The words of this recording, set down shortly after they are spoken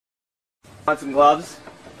Want some gloves?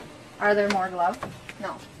 Are there more gloves?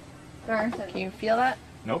 No. There aren't any. Can you feel that?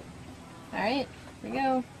 Nope. Alright, here we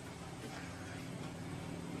go.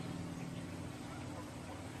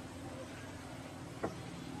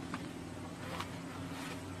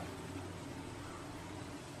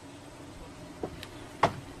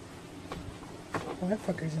 Oh, that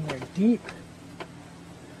fucker's in there deep.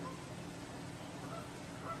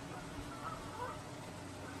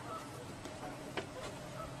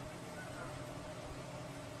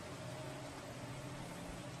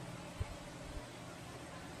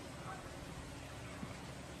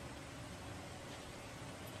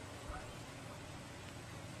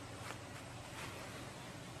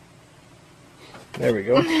 There we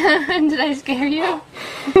go. Did I scare you?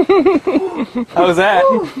 How was that?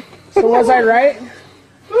 So was I right?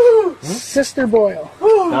 Sister boil.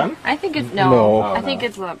 Done? I think it's No. I think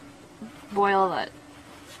it's a boil that.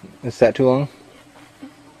 Is that too long?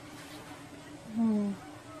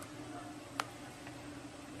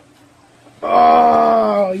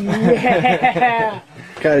 Oh yeah.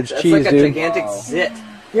 Cottage That's cheese, like a dude. gigantic zit.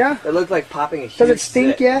 Yeah. It looked like popping a huge Does it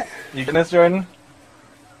stink zit. yet? You getting this, Jordan?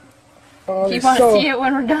 Oh, Do you there's want to so, see it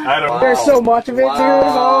when we're done? I don't know. there's so much of it, dude.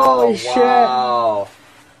 Holy shit. Wow.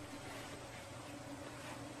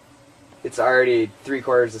 It's already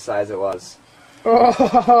 3/4 the size it was.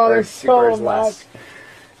 Oh, Or there's so 3/4 much. less.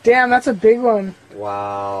 Damn, that's a big one.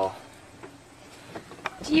 Wow.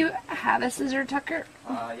 Do you have a scissor, Tucker?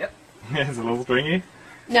 Yep. Is it a little stringy?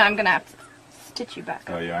 No, I'm gonna have to stitch you back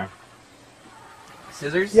Oh, up. you are?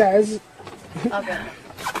 Scissors? Yeah, it's, Okay.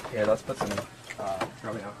 Here, let's put some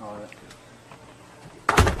rubbing alcohol in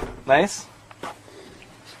it. Nice?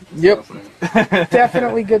 yep.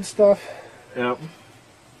 Definitely good stuff. Yep.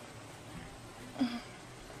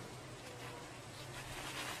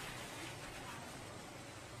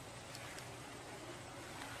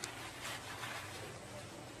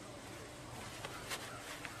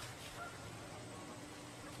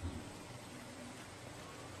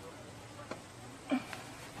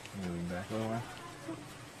 Moving back a little way.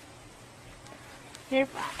 You're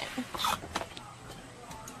fine.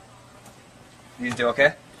 These do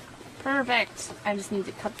okay? Perfect. I just need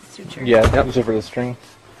to cut the suture. Yeah, that was over the string.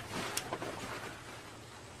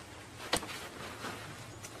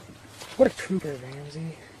 What a trooper,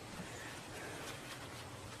 Ramsey.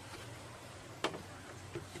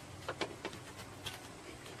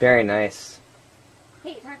 Very nice.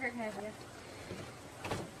 Hey, Tucker, can I have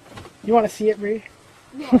you? You want to see it, Bree?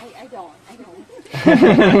 No, I don't. I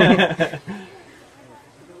don't.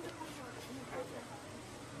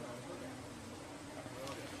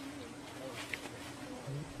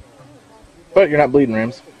 But you're not bleeding,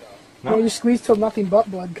 Rams. No, you squeeze till nothing but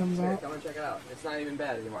blood comes Here, out. come and check it out. It's not even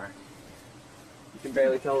bad anymore. You can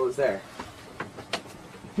barely tell it was there.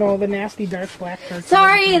 No, the nasty dark black part.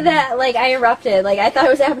 Sorry that, like, I erupted. Like, I thought it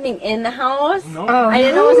was happening in the house. No. I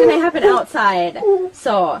didn't know it was going to happen outside.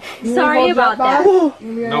 So, sorry about that.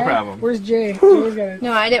 No problem. Where's Jay? Jay's got it.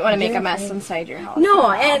 No, I didn't want to make a mess inside your house. No,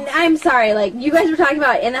 and I'm sorry. Like, you guys were talking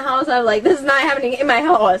about in the house. I was like, this is not happening in my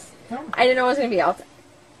house. I didn't know it was going to be outside.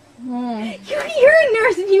 You're a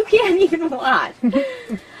nurse and you can't even watch.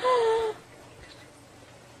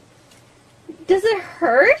 Does it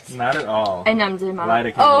hurt? Not at all. I numbed him out.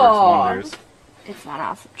 Lidocaine Oh. works wonders. It's not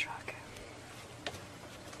awesome truck.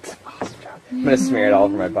 I'm gonna smear it all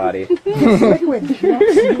over my body. It's liquid. You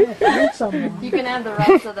don't see it. Drink some. You can add the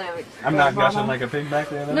rest of the. I'm not gushing like a pig back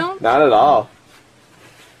there, though. No. Not at all.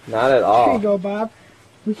 Not at There you all. go, Bob.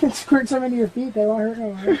 We can squirt some into your feet. They won't hurt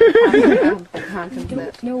no more. I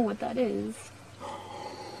don't know what that is.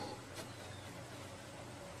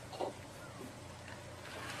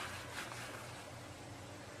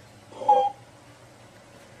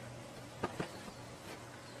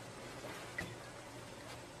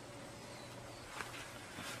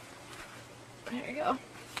 There you go.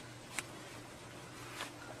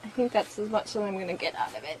 I think that's as much as I'm gonna get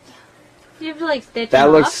out of it. Do you have to, like, stitch That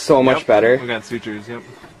it looks up? so much Yep. better. We got sutures, yep.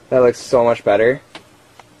 That looks so much better.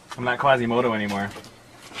 I'm not Quasimodo anymore.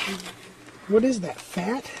 What is that?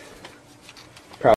 Fat?